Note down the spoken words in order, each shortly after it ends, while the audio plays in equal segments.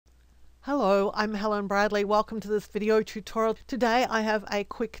Hello, I'm Helen Bradley. Welcome to this video tutorial. Today I have a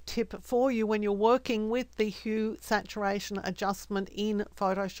quick tip for you when you're working with the hue saturation adjustment in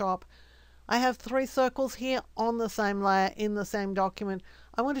Photoshop. I have 3 circles here on the same layer in the same document.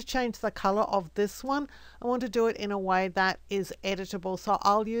 I want to change the color of this one. I want to do it in a way that is editable, so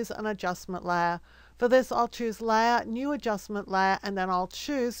I'll use an adjustment layer. For this I'll choose Layer, New Adjustment Layer, and then I'll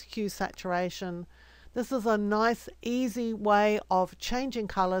choose Hue Saturation. This is a nice, easy way of changing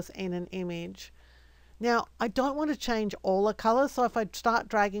colors in an image. Now, I don't want to change all the colors, so if I start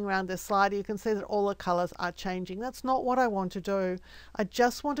dragging around this slider, you can see that all the colors are changing. That's not what I want to do. I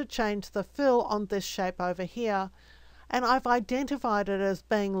just want to change the fill on this shape over here. And I've identified it as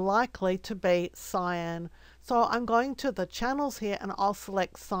being likely to be cyan. So I'm going to the channels here and I'll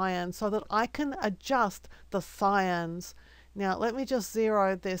select cyan so that I can adjust the cyans. Now let me just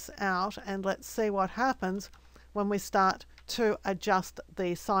zero this out and let's see what happens when we start to adjust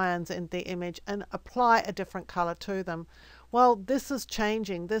the cyans in the image and apply a different color to them. Well, this is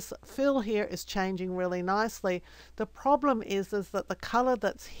changing. This fill here is changing really nicely. The problem is that the color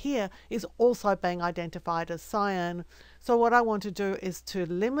that's here is also being identified as cyan. So what I want to do is to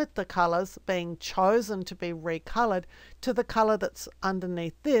limit the colors being chosen to be recolored to the color that's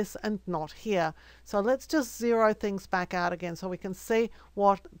underneath this and not here. So let's just zero things back out again so we can see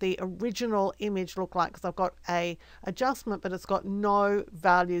what the original image looked like, because I've got a adjustment but it's got no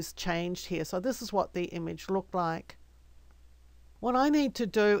values changed here. So this is what the image looked like. What I need to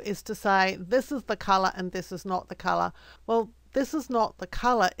do is to say this is the color and this is not the color. Well, this is not the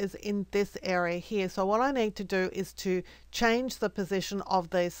color is in this area here. So what I need to do is to change the position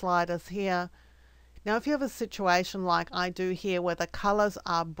of these sliders here. Now if you have a situation like I do here where the colors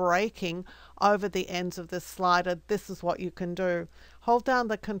are breaking over the ends of this slider, this is what you can do. Hold down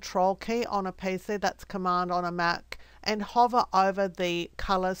the Control key on a PC, that's Command on a Mac, and hover over the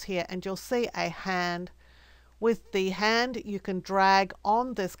colors here and you'll see a hand. With the hand you can drag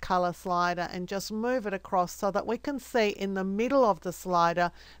on this color slider and just move it across so that we can see in the middle of the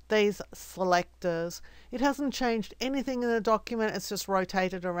slider these selectors. It hasn't changed anything in the document, it's just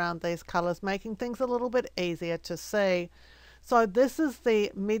rotated around these colors, making things a little bit easier to see. So this is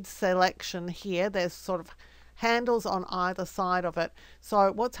the mid selection here. There's sort of handles on either side of it.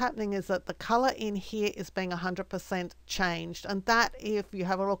 So what's happening is that the color in here is being 100% changed, and that, if you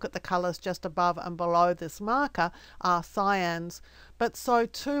have a look at the colors just above and below this marker, are cyans, but so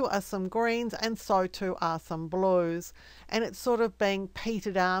too are some greens and so too are some blues, and it's sort of being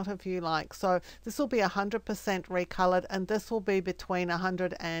petered out, if you like. So this will be 100% recolored and this will be between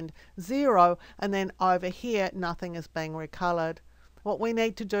 100 and 0, and then over here nothing is being recolored. What we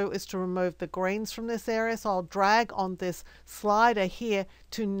need to do is to remove the greens from this area, so I'll drag on this slider here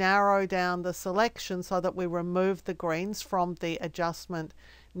to narrow down the selection so that we remove the greens from the adjustment.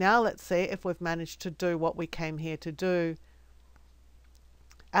 Now let's see if we've managed to do what we came here to do.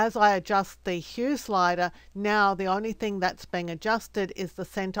 As I adjust the hue slider, now the only thing that's being adjusted is the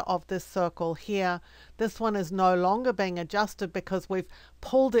center of this circle here. This one is no longer being adjusted because we've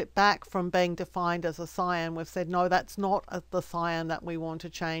pulled it back from being defined as a cyan. We've said, no, that's not the cyan that we want to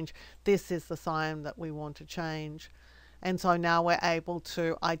change. This is the cyan that we want to change. And so now we're able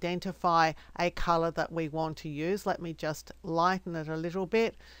to identify a color that we want to use. Let me just lighten it a little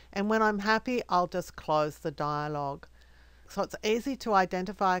bit. And when I'm happy, I'll just close the dialog. So it's easy to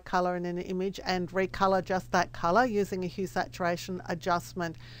identify a color in an image and recolor just that color using a hue saturation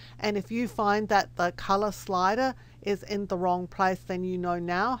adjustment. And if you find that the color slider is in the wrong place, then you know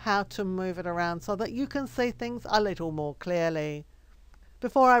now how to move it around so that you can see things a little more clearly.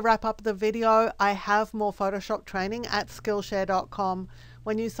 Before I wrap up the video, I have more Photoshop training at Skillshare.com.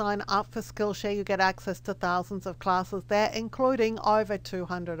 When you sign up for Skillshare, you get access to thousands of classes there, including over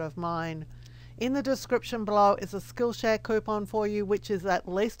 200 of mine. In the description below is a Skillshare coupon for you, which is at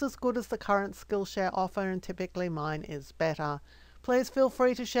least as good as the current Skillshare offer, and typically mine is better. Please feel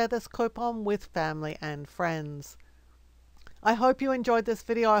free to share this coupon with family and friends. I hope you enjoyed this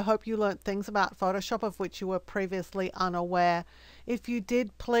video. I hope you learnt things about Photoshop of which you were previously unaware. If you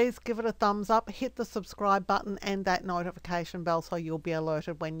did, please give it a thumbs up, hit the subscribe button and that notification bell so you'll be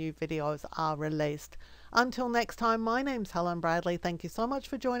alerted when new videos are released. Until next time, my name's Helen Bradley. Thank you so much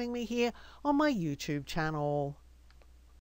for joining me here on my YouTube channel.